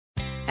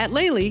At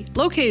Lely,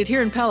 located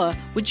here in Pella,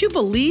 would you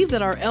believe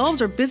that our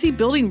elves are busy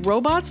building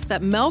robots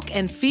that milk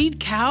and feed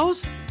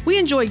cows? We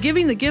enjoy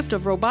giving the gift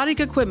of robotic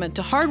equipment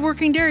to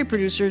hardworking dairy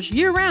producers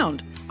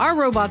year-round. Our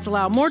robots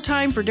allow more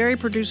time for dairy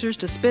producers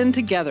to spend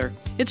together.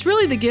 It's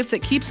really the gift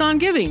that keeps on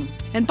giving.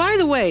 And by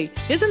the way,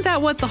 isn't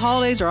that what the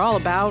holidays are all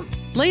about?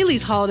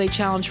 Lely's holiday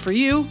challenge for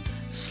you: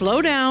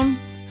 slow down,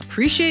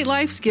 appreciate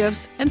life's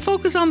gifts, and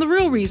focus on the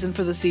real reason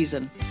for the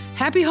season.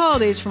 Happy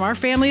holidays from our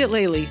family at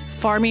Lely,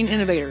 Farming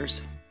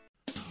Innovators.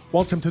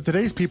 Welcome to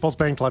today's People's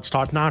Bank Let's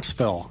Talk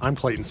Knoxville. I'm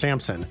Clayton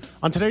Sampson.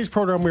 On today's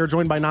program, we are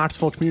joined by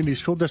Knoxville Community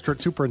School District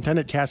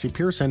Superintendent Cassi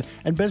Pearson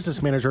and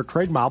Business Manager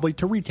Craig Mobley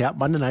to recap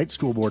Monday night's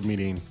school board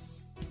meeting.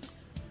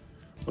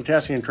 Well,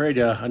 Cassi and Craig,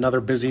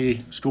 another busy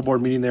school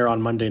board meeting there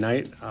on Monday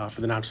night for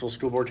the Knoxville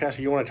School Board. Cassi,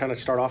 you want to kind of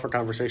start off our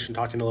conversation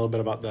talking a little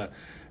bit about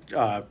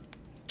the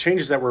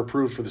changes that were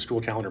approved for the school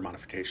calendar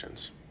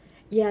modifications.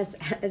 Yes,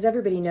 as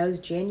everybody knows,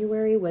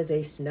 January was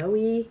a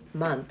snowy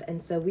month,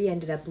 and so we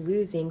ended up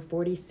losing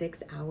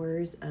 46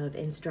 hours of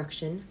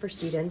instruction for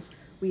students.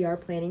 We are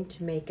planning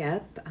to make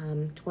up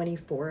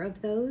 24 of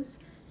those.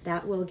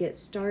 That will get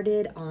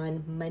started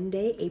on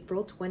Monday,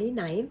 April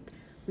 29th.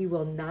 We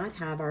will not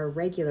have our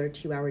regular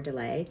 2-hour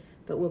delay,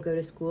 but we'll go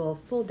to school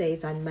full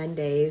days on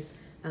Mondays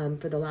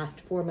for the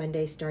last 4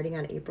 Mondays starting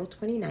on April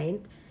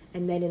 29th.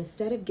 And then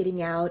instead of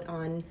getting out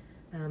on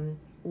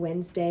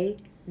Wednesday,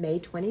 May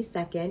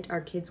 22nd, our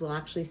kids will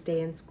actually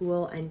stay in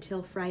school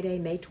until Friday,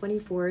 May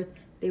 24th.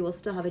 They will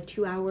still have a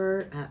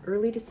 2-hour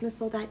early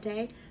dismissal that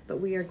day,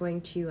 but we are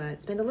going to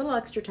spend a little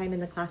extra time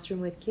in the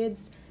classroom with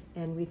kids,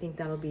 and we think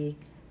that'll be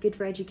good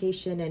for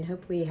education and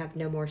hopefully have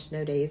no more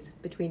snow days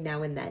between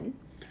now and then.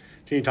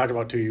 Can you talk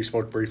about, too, you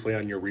spoke briefly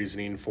on your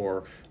reasoning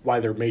for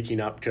why they're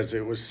making up, because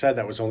it was said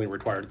that was only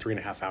required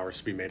 3.5 hours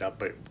to be made up,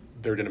 but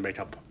they're going to make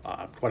up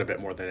quite a bit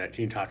more than that.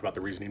 Can you talk about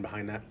the reasoning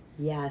behind that?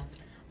 Yes.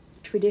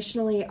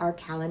 Traditionally, our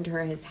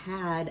calendar has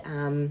had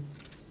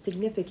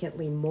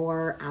significantly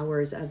more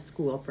hours of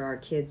school for our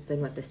kids than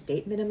what the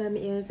state minimum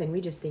is, and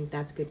we just think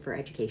that's good for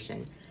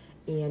education.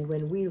 And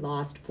when we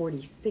lost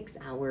 46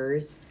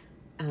 hours,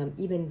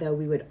 even though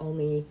we would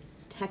only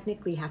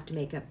technically have to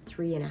make up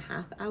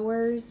 3.5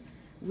 hours,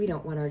 we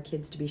don't want our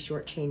kids to be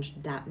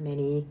shortchanged that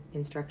many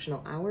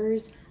instructional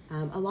hours.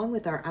 Along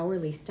with our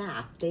hourly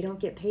staff, they don't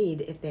get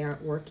paid if they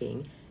aren't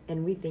working.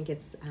 And we think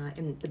it's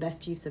in the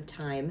best use of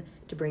time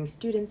to bring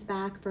students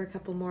back for a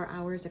couple more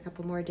hours, a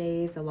couple more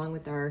days, along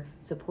with our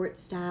support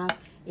staff.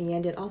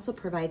 And it also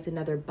provides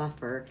another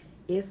buffer.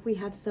 If we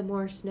have some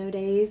more snow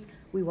days,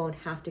 we won't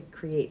have to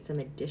create some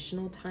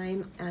additional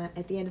time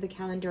at the end of the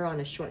calendar on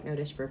a short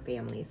notice for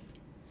families.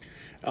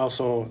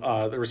 Also,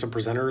 there were some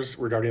presenters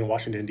regarding the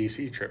Washington,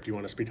 D.C. trip. Do you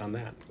want to speak on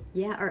that?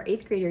 Yeah, our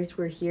 8th graders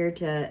were here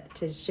to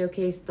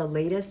showcase the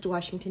latest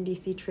Washington,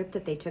 D.C. trip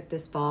that they took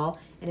this fall,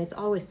 and it's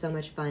always so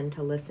much fun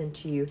to listen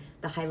to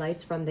the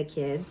highlights from the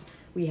kids.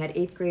 We had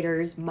 8th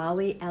graders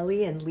Molly,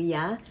 Ellie, and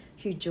Leah,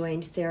 who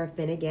joined Sarah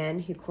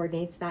Finnegan, who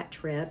coordinates that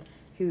trip,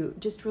 who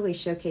just really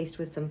showcased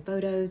with some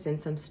photos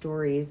and some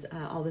stories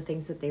all the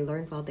things that they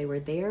learned while they were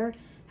there.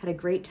 Had a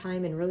great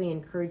time and really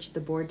encouraged the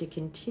board to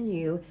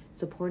continue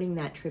supporting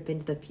that trip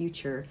into the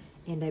future.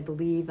 And I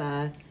believe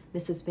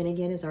Mrs.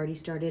 Finnegan has already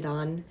started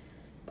on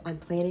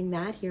planning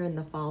that here in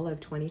the fall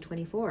of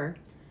 2024.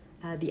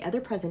 The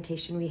other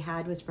presentation we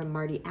had was from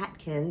Marty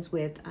Atkins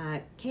with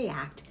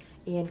KACT.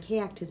 And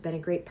KACT has been a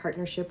great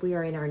partnership. We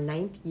are in our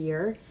 9th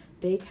year.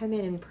 They come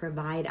in and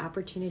provide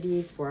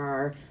opportunities for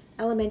our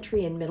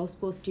elementary and middle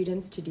school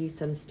students to do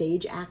some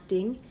stage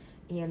acting,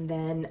 and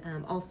then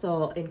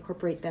also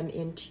incorporate them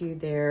into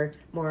their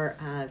more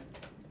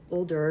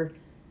older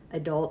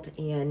adult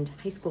and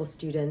high school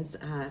students'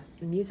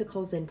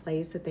 musicals and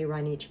plays that they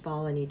run each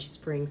fall and each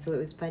spring. So it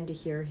was fun to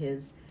hear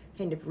his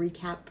kind of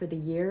recap for the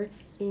year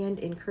and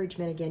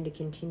encouragement again to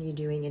continue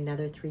doing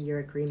another 3-year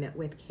agreement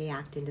with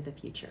KACT into the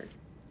future.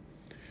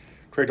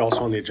 Craig,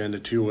 also on the agenda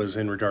too was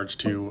in regards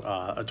to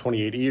a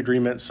 28E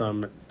agreement,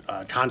 some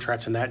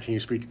contracts in that. Can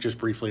you speak just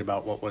briefly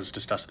about what was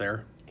discussed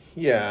there?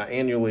 Yeah,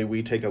 annually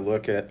we take a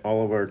look at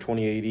all of our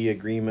 2080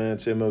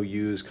 agreements,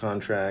 MOUs,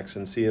 contracts,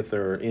 and see if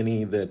there are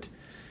any that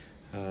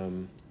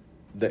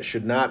that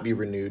should not be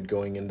renewed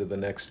going into the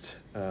next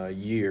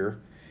year.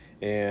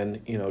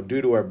 And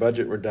due to our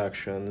budget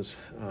reductions,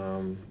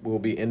 we'll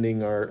be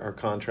ending our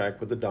contract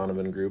with the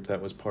Donovan Group.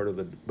 That was part of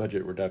the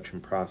budget reduction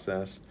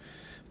process.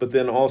 But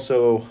then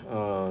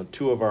also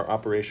 2 of our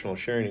operational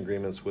sharing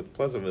agreements with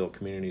Pleasantville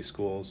Community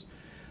Schools.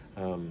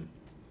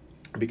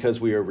 Because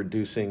we are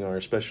reducing our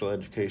special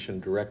education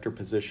director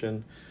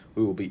position,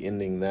 we will be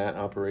ending that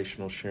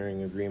operational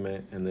sharing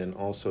agreement. And then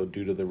also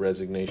due to the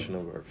resignation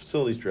of our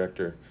facilities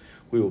director,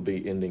 we will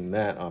be ending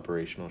that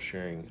operational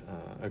sharing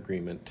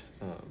agreement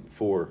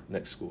for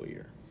next school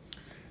year.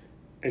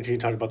 And can you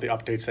talk about the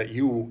updates that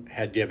you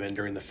had given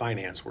during the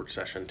finance work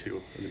session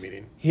too in the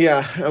meeting?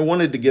 Yeah, I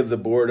wanted to give the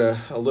board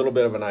a little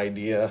bit of an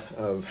idea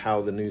of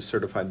how the new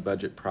certified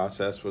budget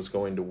process was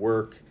going to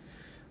work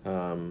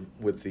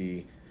with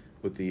the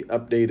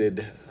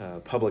updated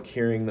public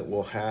hearing that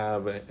we'll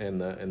have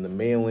and the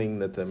mailing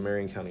that the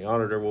Marion County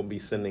Auditor will be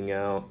sending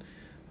out.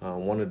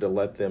 Wanted to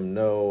let them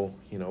know,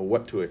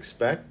 what to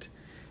expect,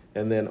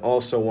 and then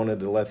also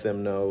wanted to let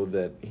them know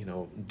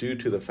that, due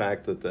to the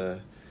fact that the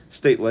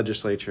state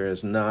legislature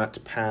has not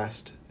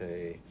passed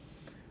a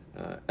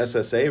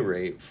SSA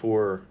rate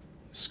for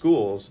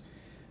schools,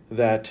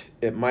 that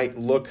it might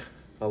look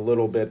a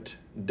little bit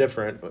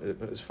different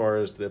as far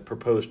as the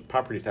proposed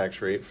property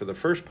tax rate for the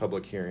first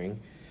public hearing.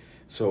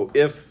 So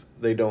if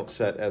they don't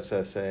set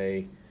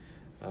SSA,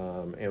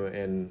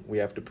 and we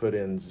have to put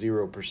in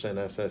 0%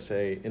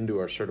 SSA into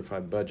our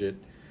certified budget,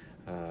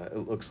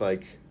 it looks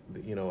like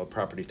a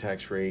property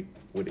tax rate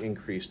would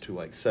increase to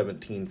like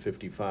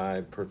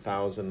 $17.55 per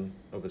thousand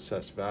of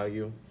assessed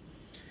value.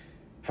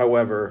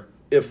 However,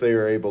 if they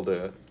are able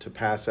to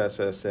pass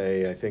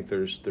SSA, I think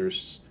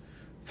there's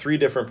 3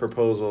 different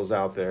proposals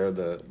out there.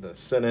 The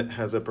Senate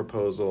has a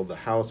proposal, the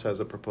House has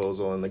a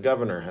proposal, and the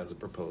governor has a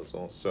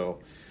proposal. So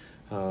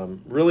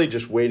really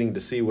just waiting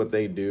to see what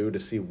they do, to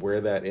see where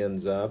that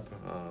ends up.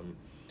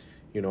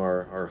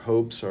 Our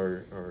hopes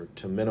are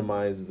to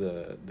minimize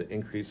the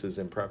increases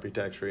in property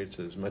tax rates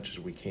as much as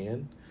we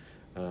can,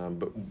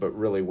 but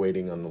really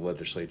waiting on the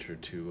legislature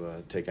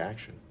to take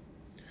action.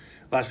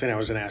 Last thing I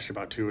was going to ask you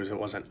about, too, is it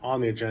wasn't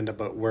on the agenda,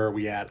 but where are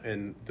we at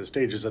in the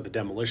stages of the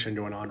demolition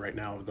going on right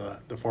now of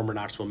the former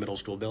Knoxville Middle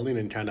School building,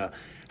 and kind of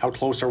how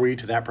close are we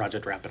to that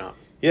project wrapping up?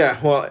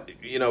 Yeah, well,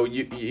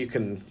 you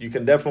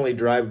can definitely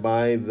drive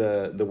by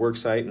the work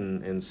site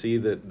and see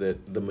that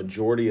the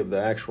majority of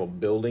the actual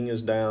building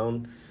is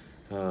down.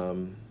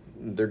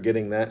 They're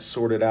getting that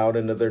sorted out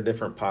into their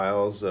different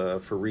piles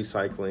for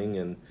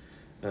recycling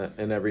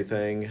and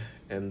everything,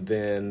 and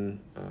then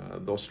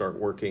they'll start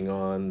working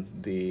on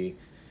the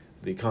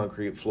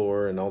concrete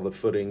floor and all the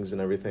footings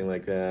and everything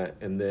like that.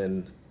 And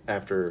then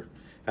after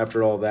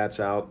all that's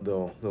out,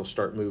 they'll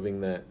start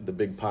moving the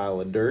big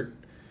pile of dirt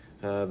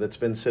that's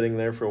been sitting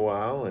there for a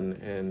while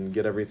and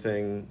get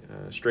everything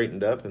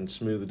straightened up and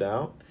smoothed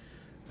out.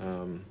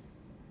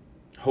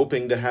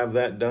 Hoping to have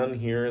that done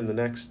here in the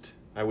next,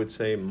 I would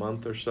say,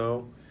 month or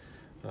so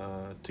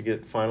to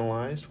get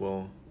finalized.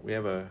 Well, we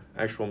have an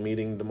actual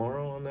meeting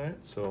tomorrow on that,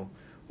 so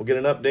we'll get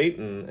an update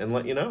and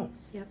let you know.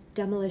 Yep,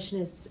 demolition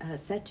is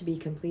set to be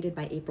completed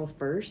by April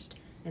 1st,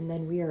 and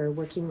then we are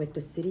working with the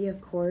city, of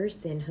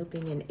course, and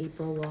hoping in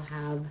April we'll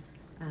have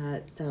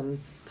some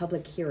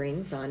public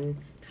hearings on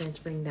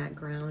transferring that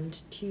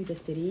ground to the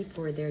city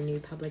for their new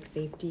public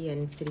safety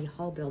and city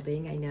hall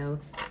building. I know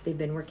they've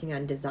been working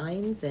on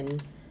designs,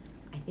 and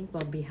I think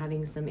we'll be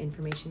having some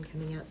information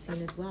coming out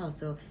soon as well.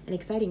 So an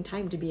exciting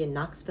time to be in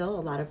Knoxville,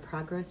 a lot of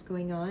progress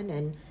going on,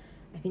 and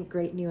I think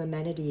great new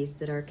amenities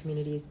that our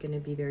community is going to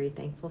be very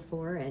thankful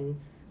for, and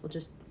will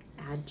just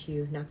add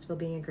to Knoxville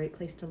being a great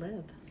place to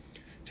live.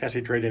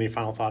 Cassie, Trade, any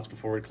final thoughts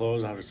before we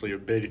close? Obviously, a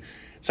big,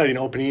 exciting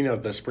opening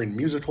of the spring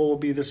musical will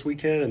be this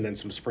weekend, and then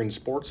some spring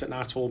sports at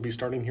Knoxville will be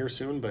starting here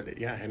soon. But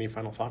yeah, any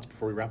final thoughts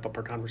before we wrap up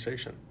our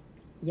conversation?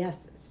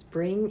 Yes,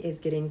 spring is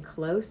getting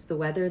close. The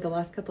weather the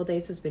last couple of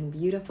days has been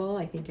beautiful.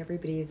 I think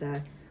everybody's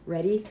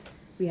ready.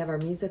 We have our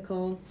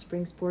musical,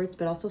 spring sports,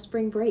 but also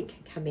spring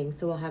break coming.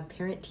 So we'll have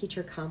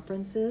parent-teacher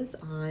conferences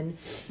on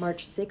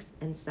March 6th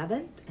and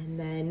 7th, and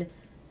then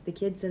the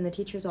kids and the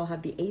teachers all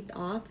have the 8th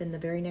off, and the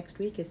very next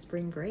week is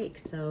spring break.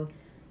 So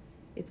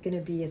it's going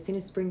to be, as soon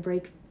as spring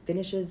break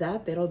finishes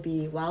up, it'll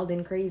be wild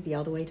and crazy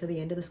all the way to the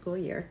end of the school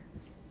year.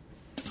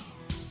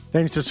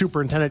 Thanks to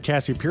Superintendent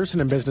Cassi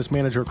Pearson and Business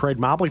Manager Craig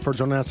Mobley for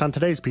joining us on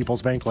today's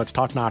People's Bank Let's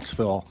Talk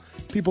Knoxville.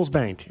 People's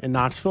Bank in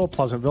Knoxville,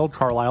 Pleasantville,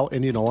 Carlisle,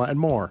 Indianola, and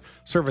more.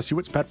 Service you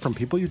expect from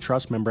people you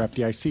trust, member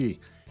FDIC.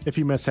 If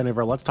you miss any of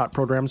our Let's Talk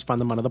programs,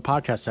 find them under the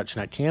podcast section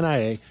at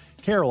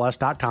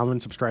KNIA-KRLS.com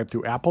and subscribe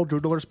through Apple,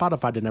 Google, or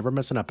Spotify to never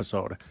miss an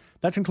episode.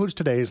 That concludes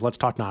today's Let's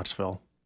Talk Knoxville.